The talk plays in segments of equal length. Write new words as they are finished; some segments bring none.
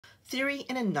theory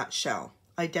in a nutshell,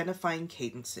 identifying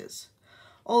cadences.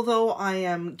 Although I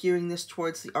am gearing this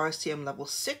towards the RCM level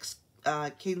 6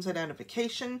 cadence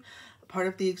identification part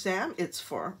of the exam, it's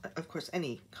for, of course,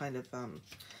 any kind of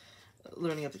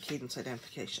learning of the cadence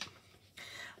identification.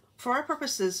 For our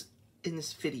purposes in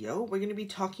this video, we're going to be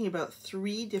talking about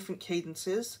 3 different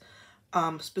cadences.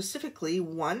 Specifically,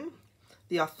 one,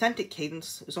 the authentic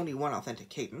cadence. There's only one authentic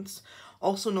cadence,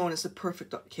 also known as the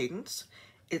perfect cadence.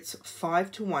 It's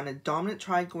 5-1, a dominant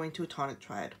triad going to a tonic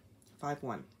triad,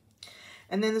 5-1.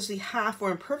 And then there's the half or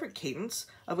imperfect cadence,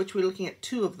 of which we're looking at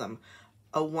 2 of them,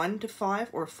 a 1-5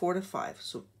 or a 4-5.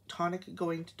 So tonic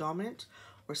going to dominant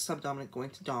or subdominant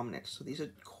going to dominant. So these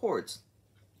are chords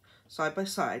side by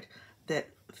side that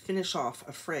finish off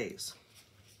a phrase.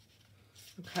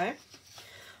 Okay?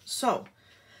 So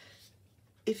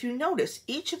if you notice,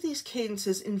 each of these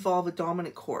cadences involve a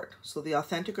dominant chord. So the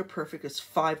authentic or perfect is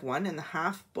 5-1, and the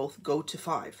half both go to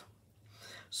 5.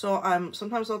 So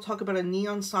sometimes I'll talk about a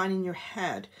neon sign in your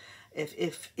head.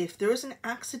 If there is an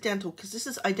accidental, because this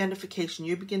is identification,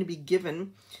 you're going to be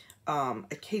given a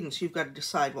cadence. You've got to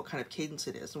decide what kind of cadence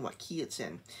it is and what key it's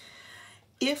in.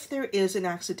 If there is an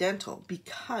accidental,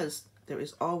 because there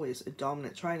is always a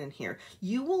dominant triad in here,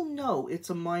 you will know it's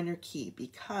a minor key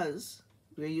because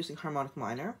we're using harmonic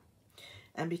minor,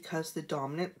 and because the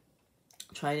dominant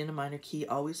triad in a minor key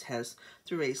always has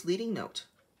the raised leading note.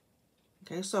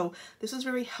 Okay, so this is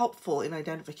very helpful in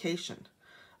identification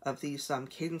of these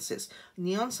cadences.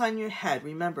 Neon sign in your head,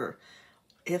 remember,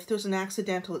 if there's an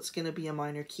accidental, it's going to be a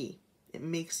minor key. It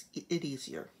makes it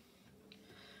easier.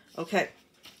 Okay,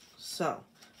 so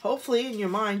hopefully in your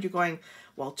mind you're going,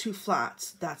 well, 2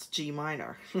 flats, that's G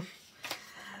minor.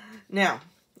 Now,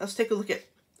 let's take a look at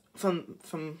from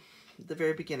the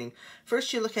very beginning.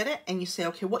 First you look at it and you say,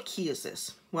 okay, what key is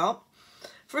this? Well,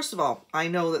 first of all, I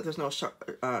know that there's no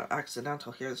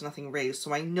accidental here. There's nothing raised,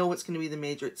 so I know it's going to be the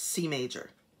major. It's C major.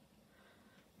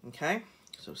 Okay,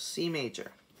 so C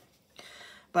major.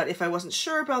 But if I wasn't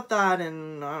sure about that,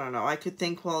 and I don't know, I could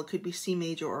think, well, it could be C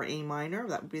major or A minor.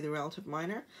 That would be the relative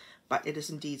minor. But it is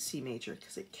indeed C major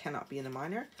because it cannot be in a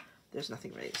minor. There's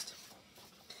nothing raised.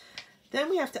 Then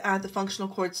we have to add the functional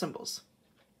chord symbols.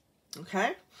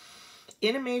 Okay?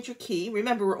 In a major key,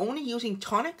 remember, we're only using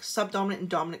tonic, subdominant, and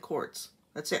dominant chords.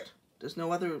 That's it. There's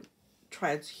no other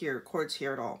triads here, chords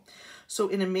here at all. So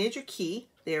in a major key,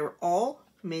 they are all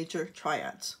major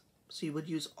triads. So you would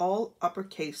use all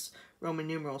uppercase Roman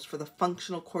numerals for the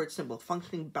functional chord symbol,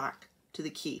 functioning back to the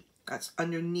key. That's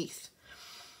underneath.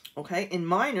 Okay? In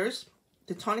minors,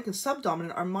 the tonic and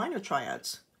subdominant are minor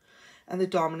triads, and the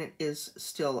dominant is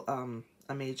still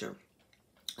a major.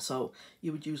 So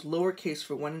you would use lowercase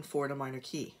for 1 and 4 in a minor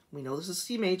key. We know this is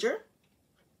C major.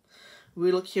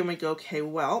 We look here and we go, okay,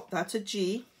 well, that's a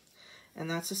G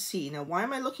and that's a C. Now, why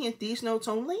am I looking at these notes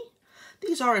only?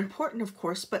 These are important, of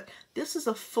course, but this is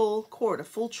a full chord, a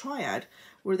full triad,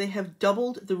 where they have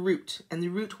doubled the root, and the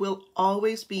root will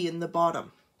always be in the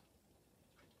bottom.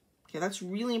 Okay, that's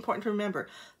really important to remember.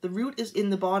 The root is in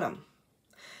the bottom.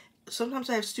 Sometimes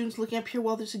I have students looking up here,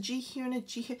 well, there's a G here and a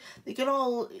G here. They get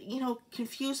all,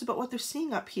 confused about what they're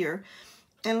seeing up here.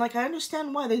 And I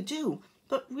understand why they do,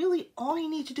 but really all you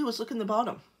need to do is look in the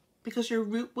bottom, because your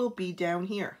root will be down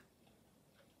here.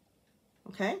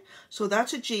 Okay, so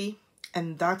that's a G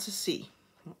and that's a C.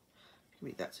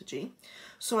 Maybe that's a G.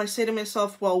 So I say to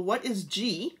myself, well, what is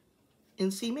G in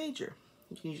C major?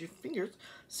 You can use your fingers.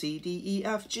 C, D, E,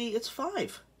 F, G, it's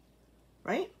 5,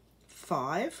 right?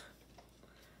 5.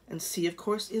 And C, of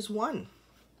course, is 1.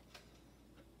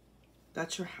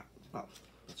 That's your, well,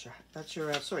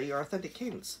 your authentic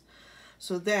cadence.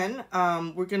 So then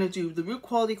we're going to do the root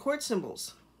quality chord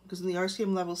symbols, because in the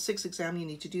RCM level 6 exam, you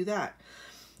need to do that.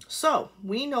 So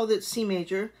we know that C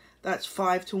major, that's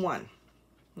 5-1.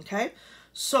 Okay?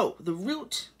 So the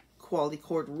root quality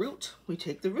chord root, we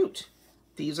take the root.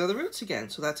 These are the roots again.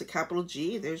 So that's a capital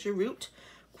G. There's your root.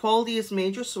 Quality is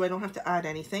major, so I don't have to add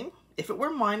anything. If it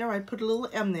were minor, I'd put a little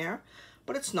M there,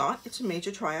 but it's not. It's a major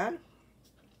triad,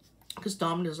 because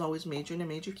dominant is always major in a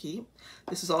major key.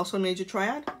 This is also a major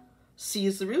triad. C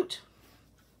is the root.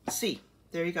 C.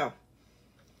 There you go.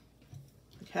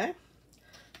 Okay?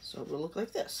 So it will look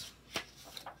like this.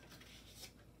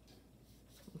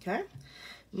 Okay?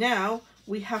 Now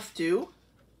we have to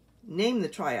name the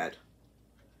triad.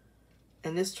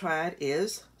 And this triad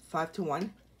is 5-1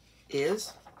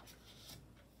 is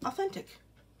authentic.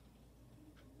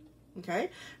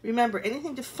 Okay? Remember,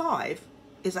 anything to 5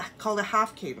 is called a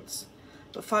half cadence,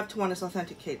 but 5-1 is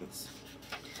authentic cadence.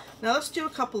 Now let's do a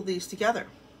couple of these together.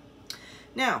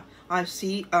 Now, I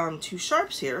see 2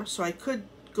 sharps here, so I could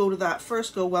go to that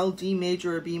first, go, well, D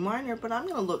major or B minor, but I'm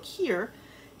going to look here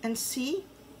and see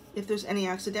if there's any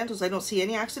accidentals. I don't see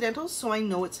any accidentals, so I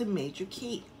know it's a major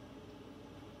key,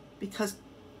 because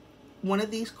one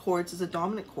of these chords is a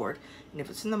dominant chord, and if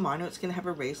it's in the minor, it's going to have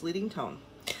a raised leading tone.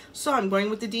 So I'm going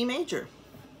with the D major.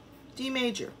 D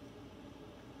major.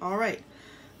 All right.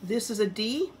 This is a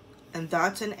D, and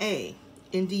that's an A.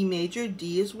 In D major,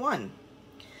 D is 1.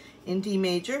 In D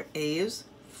major, A is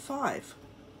 5.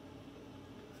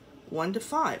 1 to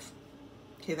 5.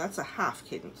 Okay, that's a half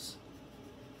cadence.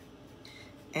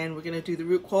 And we're going to do the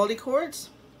root quality chords.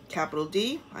 Capital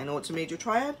D, I know it's a major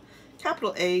triad.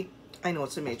 Capital A, I know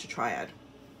it's a major triad.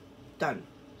 Done.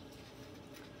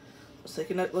 Let's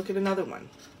take a look at another one.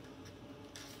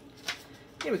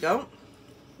 Here we go.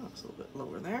 That's a little bit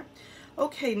lower there.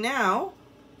 Okay, now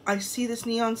I see this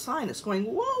neon sign. It's going,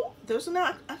 whoa, there's an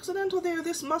accidental there.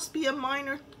 This must be a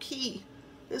minor key.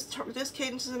 This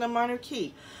cadence is in a minor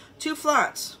key. 2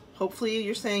 flats. Hopefully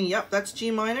you're saying, yep, that's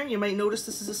G minor. You might notice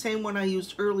this is the same one I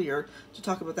used earlier to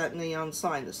talk about that neon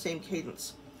sign, the same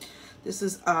cadence. This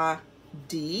is a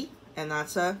D, and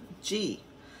that's a G.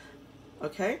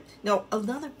 Okay. Now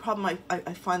another problem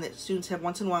I find that students have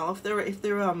once in a while, if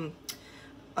they're a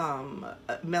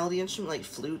melody instrument like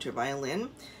flute or violin,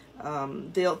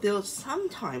 they'll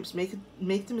sometimes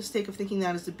make the mistake of thinking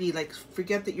that is a B. Like,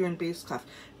 forget that you're in bass clef.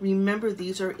 Remember,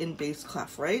 these are in bass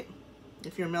clef, right?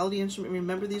 If you're a melody instrument,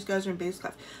 remember these guys are in bass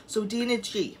clef. So D and a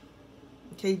G.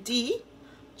 Okay, D,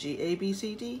 G, A, B,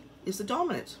 C, D is the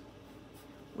dominant.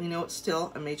 We know it's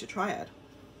still a major triad.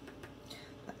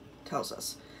 That tells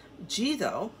us. G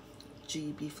though,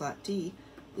 G, B flat, D,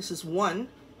 this is 1,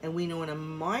 and we know in a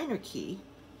minor key,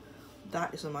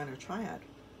 that is a minor triad.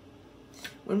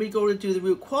 When we go to do the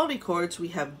root quality chords, we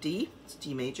have D, it's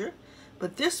D major,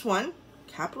 but this one,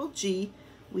 capital G,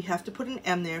 we have to put an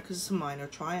M there because it's a minor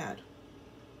triad.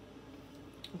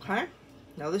 Okay,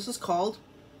 now this is called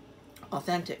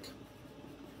authentic.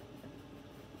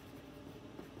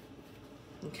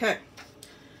 Okay,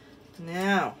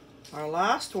 now our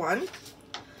last one,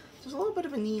 there's a little bit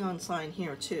of a neon sign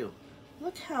here too.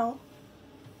 Look how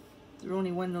they're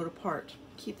only 1 note apart.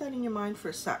 Keep that in your mind for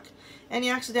a sec. Any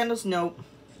accidentals? Nope.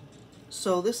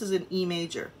 So this is an E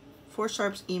major, 4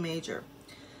 sharps E major.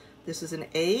 This is an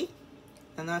A,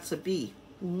 and that's a B.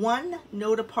 1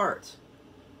 note apart.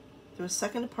 There's a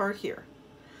second apart here.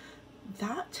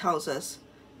 That tells us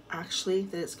actually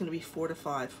that it's going to be 4 to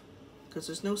 5, because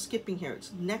there's no skipping here.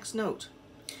 It's next note.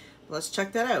 Let's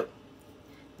check that out.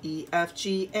 E, F,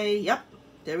 G, A, yep,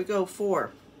 there we go,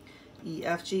 4. E,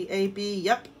 F, G, A, B,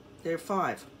 yep, they're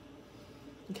 5.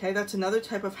 Okay, that's another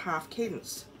type of half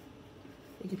cadence.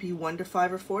 It could be 1 to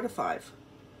 5 or 4 to 5.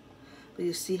 But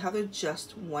you see how they're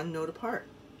just 1 note apart.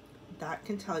 That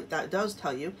can tell you, that does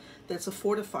tell you that it's a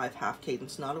 4 to 5 half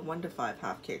cadence, not a 1 to 5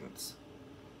 half cadence.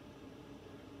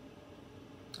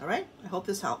 All right, I hope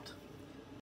this helped.